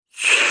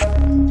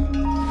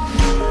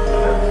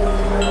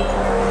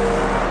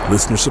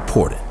Listener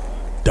supported.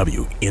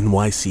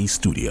 WNYC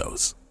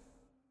Studios.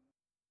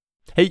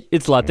 Hey,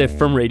 it's Latif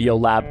from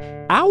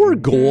Radiolab. Our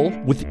goal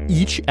with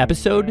each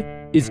episode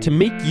is to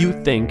make you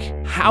think,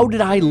 how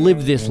did I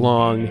live this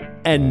long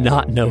and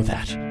not know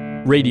that?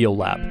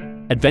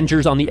 Radiolab,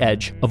 adventures on the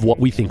edge of what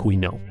we think we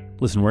know.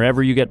 Listen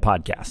wherever you get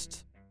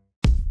podcasts.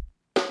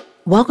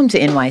 Welcome to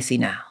NYC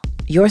Now,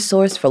 your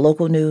source for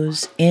local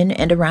news in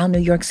and around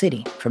New York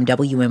City from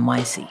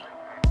WNYC.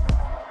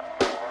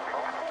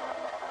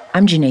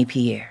 I'm Janae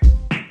Pierre.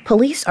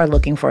 Police are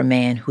looking for a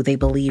man who they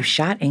believe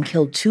shot and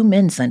killed 2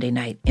 men Sunday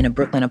night in a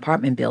Brooklyn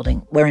apartment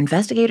building where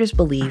investigators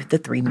believe the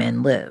 3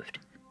 men lived.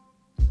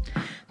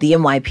 The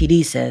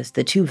NYPD says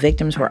the 2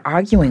 victims were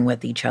arguing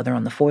with each other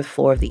on the 4th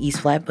floor of the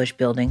East Flatbush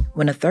building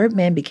when a 3rd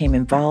man became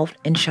involved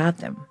and shot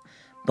them.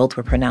 Both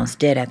were pronounced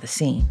dead at the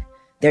scene.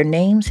 Their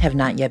names have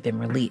not yet been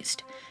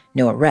released.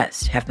 No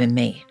arrests have been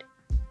made.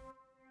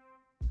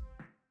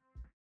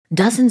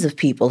 Dozens of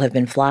people have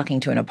been flocking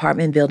to an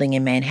apartment building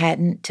in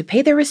Manhattan to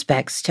pay their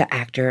respects to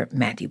actor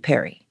Matthew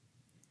Perry.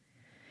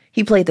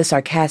 He played the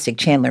sarcastic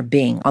Chandler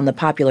Bing on the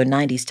popular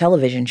 90s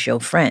television show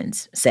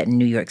Friends, set in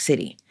New York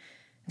City.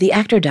 The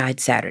actor died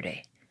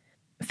Saturday.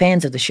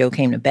 Fans of the show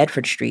came to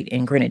Bedford Street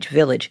in Greenwich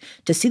Village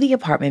to see the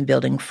apartment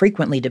building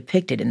frequently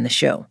depicted in the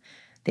show.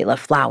 They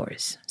left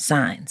flowers,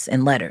 signs,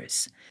 and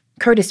letters.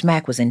 Curtis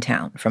Mack was in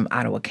town from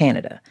Ottawa,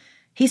 Canada.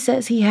 He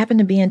says he happened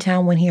to be in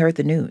town when he heard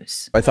the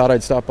news. I thought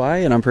I'd stop by,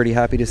 and I'm pretty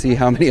happy to see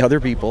how many other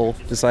people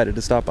decided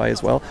to stop by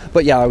as well.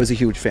 But yeah, I was a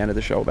huge fan of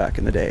the show back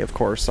in the day, of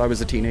course. I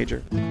was a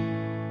teenager.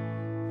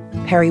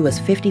 Perry was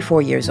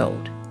 54 years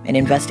old. An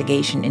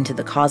investigation into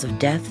the cause of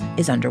death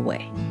is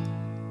underway.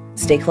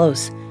 Stay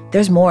close.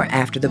 There's more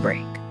after the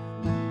break.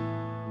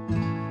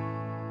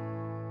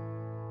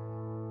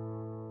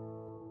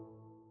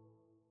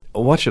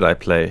 What should I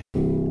play?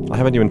 I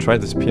haven't even tried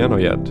this piano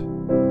yet.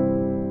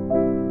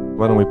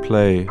 Why don't we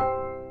play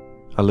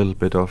a little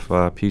bit of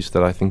a piece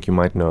that I think you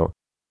might know?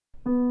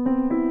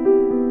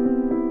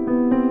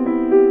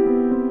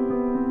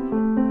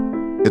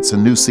 It's a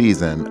new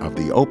season of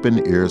the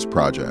Open Ears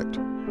Project.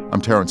 I'm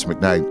Terrence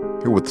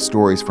McKnight, here with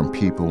stories from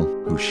people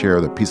who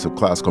share the piece of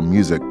classical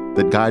music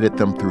that guided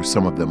them through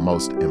some of the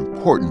most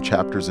important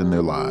chapters in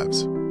their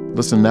lives.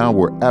 Listen now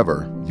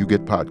wherever you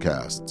get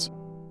podcasts.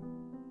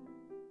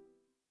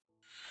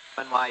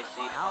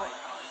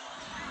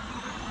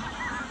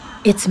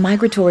 It's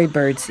migratory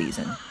bird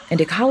season, and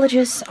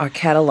ecologists are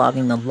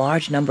cataloging the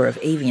large number of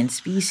avian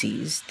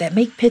species that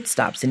make pit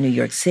stops in New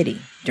York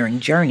City during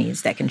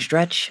journeys that can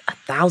stretch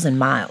 1,000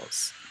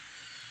 miles.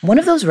 One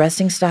of those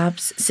resting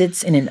stops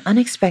sits in an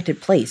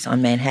unexpected place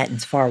on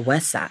Manhattan's far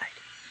west side.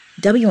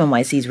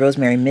 WNYC's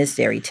Rosemary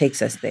Misdary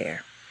takes us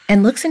there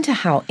and looks into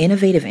how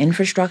innovative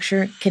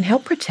infrastructure can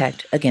help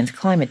protect against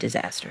climate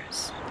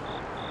disasters.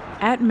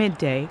 At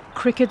midday,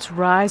 crickets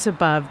rise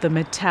above the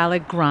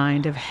metallic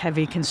grind of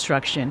heavy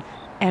construction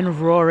and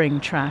roaring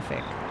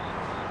traffic.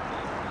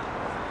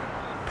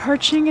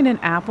 Perching in an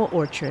apple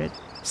orchard,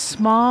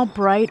 small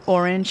bright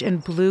orange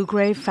and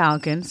blue-gray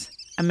falcons,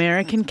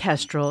 American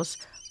kestrels,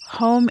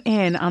 home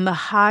in on the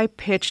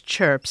high-pitched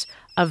chirps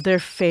of their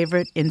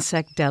favorite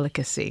insect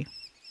delicacy.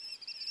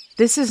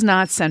 This is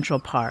not Central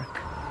Park.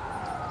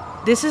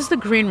 This is the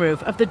green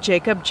roof of the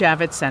Jacob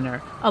Javits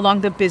Center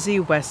along the busy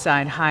West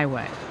Side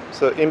Highway.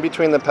 So in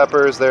between the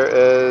peppers, there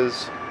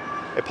is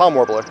a palm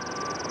warbler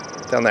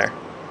down there.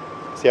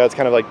 See how it's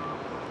kind of like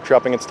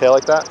dropping its tail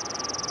like that?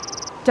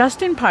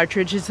 Dustin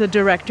Partridge is the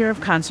Director of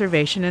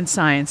Conservation and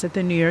Science at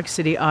the New York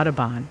City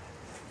Audubon.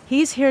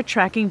 He's here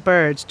tracking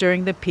birds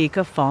during the peak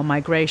of fall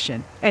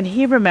migration, and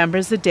he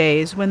remembers the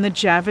days when the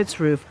Javits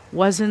roof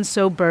wasn't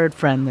so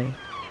bird-friendly.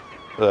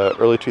 The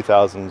early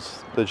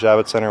 2000s, the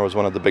Javits Center was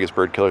one of the biggest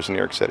bird killers in New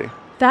York City.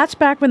 That's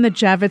back when the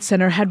Javits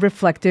Center had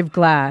reflective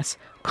glass,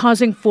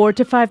 causing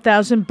 4,000 to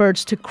 5,000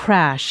 birds to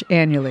crash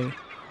annually.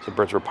 So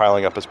birds were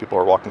piling up as people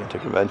were walking into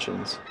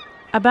conventions.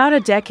 About a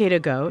decade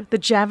ago, the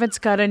Javits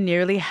got a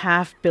nearly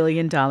 $500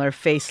 million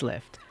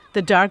facelift.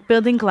 The dark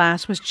building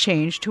glass was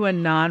changed to a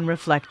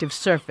non-reflective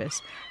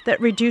surface that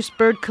reduced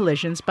bird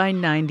collisions by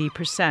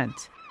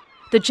 90%.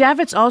 The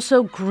Javits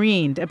also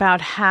greened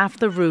about half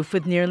the roof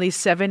with nearly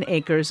 7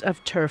 acres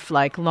of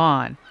turf-like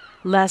lawn,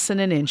 less than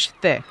an inch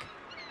thick.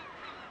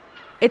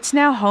 It's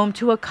now home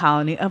to a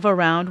colony of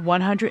around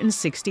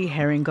 160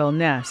 herring gull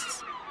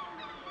nests.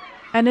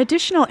 An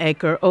additional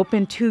acre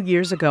opened 2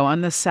 years ago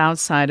on the south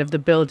side of the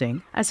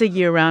building as a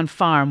year-round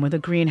farm with a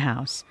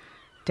greenhouse.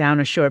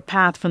 Down a short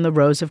path from the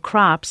rows of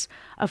crops,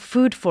 a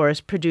food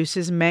forest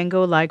produces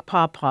mango-like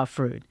pawpaw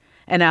fruit,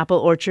 an apple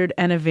orchard,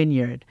 and a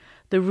vineyard.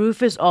 The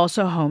roof is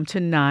also home to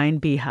 9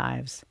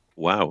 beehives.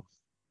 Wow.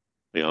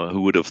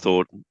 Who would have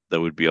thought there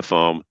would be a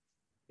farm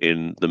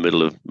in the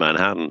middle of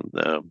Manhattan?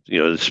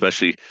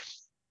 Especially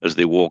as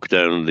they walk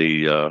down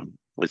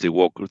as they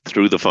walk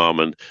through the farm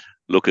and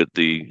look at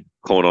the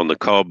corn on the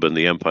cob and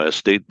the Empire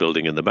State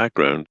Building in the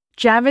background.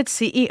 Javits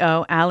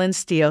CEO Alan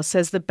Steele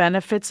says the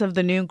benefits of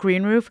the new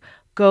green roof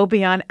go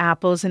beyond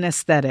apples and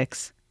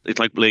aesthetics. it's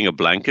like laying a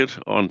blanket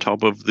on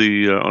top of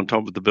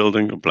the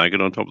building, a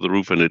blanket on top of the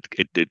roof, and it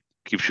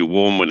keeps you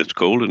warm when it's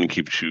cold and it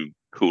keeps you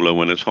cooler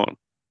when it's hot.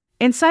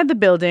 Inside the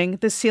building,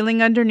 the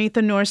ceiling underneath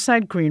the north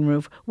side green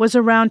roof was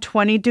around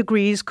 20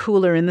 degrees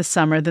cooler in the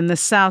summer than the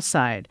south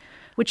side,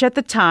 which at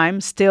the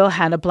time still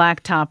had a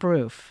blacktop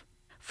roof.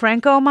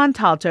 Franco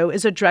Montalto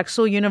is a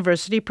Drexel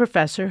University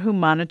professor who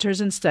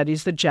monitors and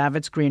studies the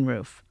Javits green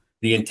roof.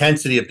 The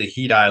intensity of the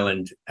heat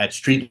island at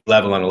street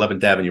level on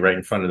 11th Avenue, right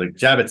in front of the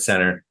Javits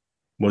Center,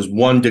 was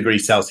 1 degree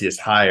Celsius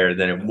higher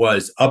than it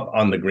was up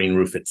on the green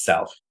roof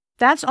itself.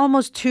 That's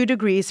almost 2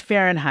 degrees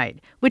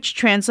Fahrenheit, which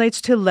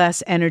translates to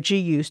less energy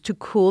used to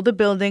cool the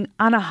building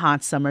on a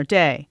hot summer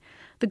day.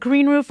 The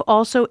green roof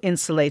also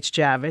insulates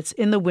Javits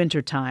in the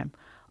wintertime,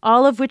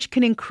 all of which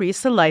can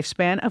increase the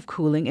lifespan of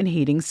cooling and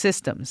heating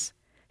systems.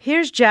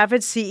 Here's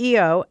Javits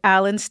CEO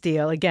Alan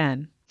Steele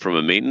again. From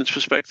a maintenance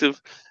perspective,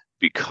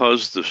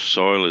 because the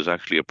soil is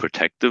actually a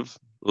protective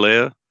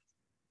layer,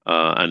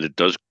 and it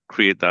does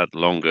create that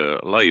longer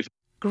life.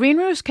 Green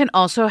roofs can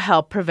also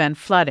help prevent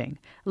flooding.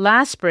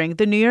 Last spring,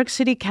 the New York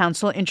City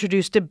Council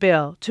introduced a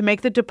bill to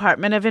make the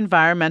Department of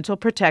Environmental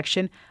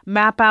Protection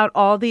map out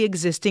all the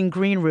existing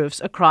green roofs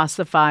across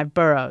the 5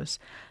 boroughs.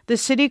 The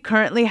city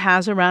currently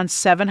has around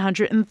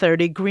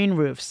 730 green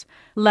roofs,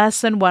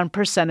 less than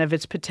 1% of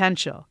its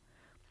potential.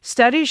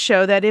 Studies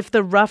show that if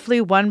the roughly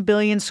 1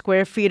 billion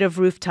square feet of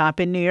rooftop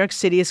in New York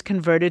City is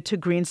converted to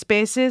green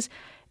spaces,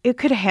 it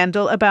could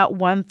handle about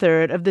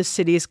 1/3 of the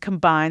city's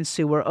combined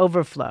sewer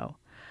overflow.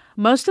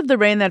 Most of the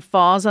rain that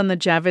falls on the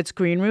Javits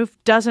green roof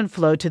doesn't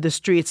flow to the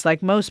streets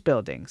like most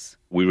buildings.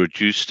 We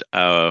reduced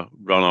our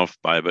runoff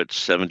by about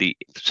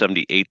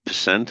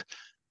 78%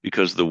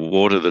 because the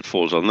water that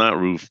falls on that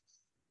roof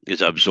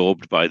is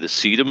absorbed by the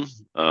sedum.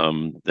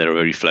 They're a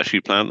very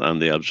fleshy plant,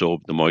 and they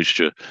absorb the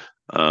moisture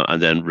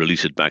and then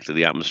release it back to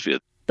the atmosphere.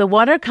 The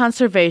water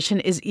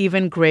conservation is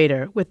even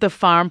greater with the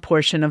farm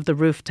portion of the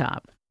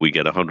rooftop. We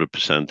get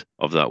 100%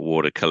 of that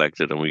water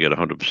collected, and we get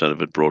 100%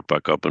 of it brought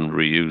back up and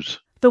reused.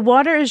 The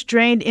water is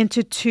drained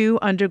into 2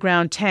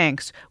 underground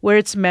tanks where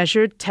it's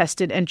measured,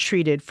 tested, and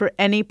treated for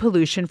any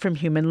pollution from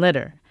human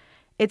litter.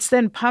 It's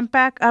then pumped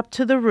back up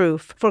to the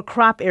roof for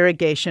crop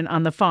irrigation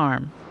on the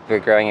farm. We're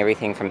growing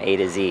everything from A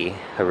to Z,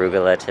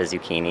 arugula to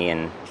zucchini,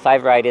 and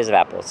 5 varieties of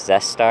apples: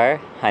 Zest Star,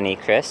 Honey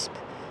Crisp,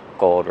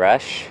 Gold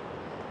Rush,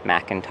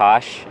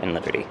 Macintosh, and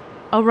Liberty.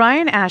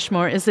 Orion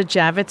Ashmore is the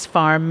Javits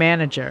farm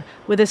manager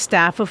with a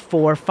staff of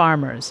 4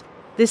 farmers.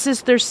 This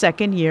is their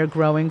second year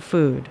growing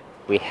food.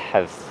 We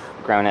have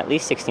grown at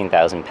least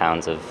 16,000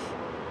 pounds of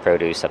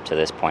produce up to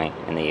this point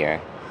in the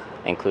year,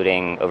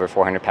 including over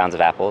 400 pounds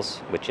of apples,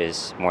 which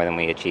is more than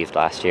we achieved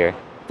last year.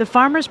 The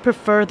farmers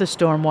prefer the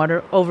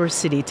stormwater over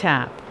city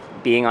tap.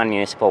 Being on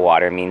municipal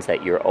water means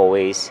that you're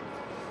always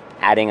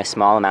adding a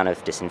small amount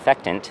of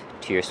disinfectant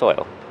to your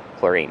soil,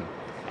 chlorine.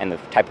 And the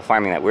type of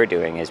farming that we're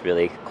doing is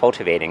really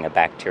cultivating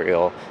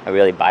a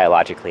really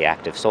biologically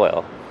active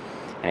soil.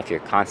 And if you're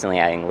constantly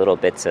adding little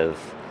bits of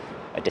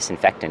a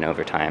disinfectant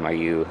over time, are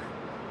you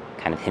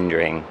kind of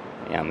hindering,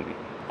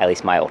 at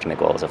least my ultimate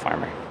goal as a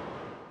farmer.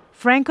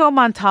 Franco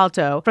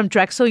Montalto from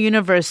Drexel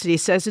University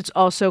says it's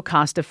also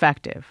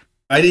cost-effective.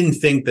 I didn't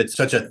think that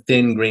such a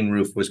thin green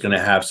roof was going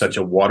to have such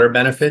a water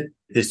benefit.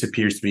 This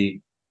appears to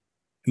be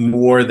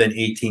more than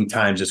 18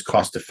 times as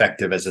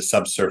cost-effective as a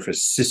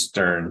subsurface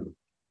cistern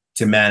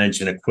to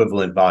manage an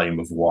equivalent volume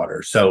of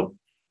water. So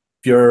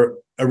if you're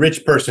a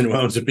rich person who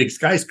owns a big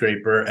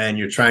skyscraper and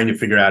you're trying to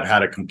figure out how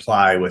to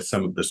comply with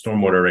some of the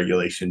stormwater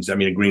regulations, I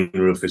mean, a green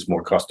roof is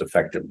more cost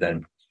effective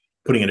than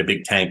putting in a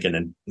big tank and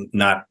then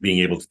not being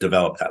able to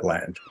develop that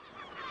land.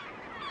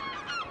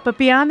 But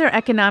beyond their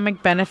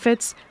economic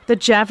benefits, the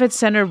Javits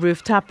Center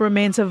rooftop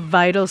remains a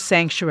vital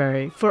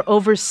sanctuary for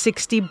over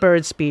 60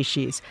 bird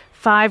species,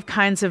 5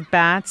 kinds of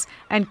bats,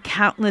 and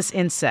countless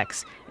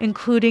insects,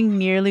 including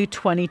nearly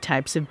 20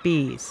 types of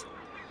bees.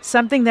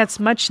 Something that's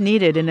much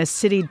needed in a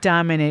city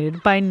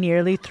dominated by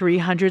nearly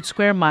 300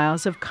 square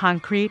miles of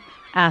concrete,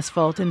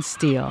 asphalt, and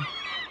steel.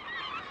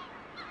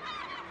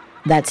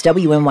 That's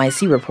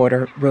WNYC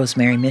reporter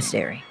Rosemary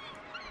Misdary.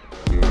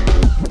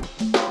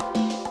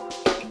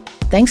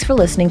 Thanks for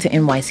listening to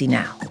NYC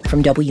Now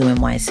from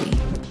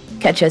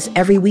WNYC. Catch us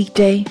every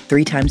weekday,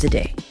 3 times a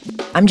day.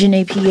 I'm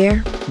Janae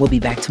Pierre. We'll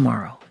be back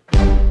tomorrow.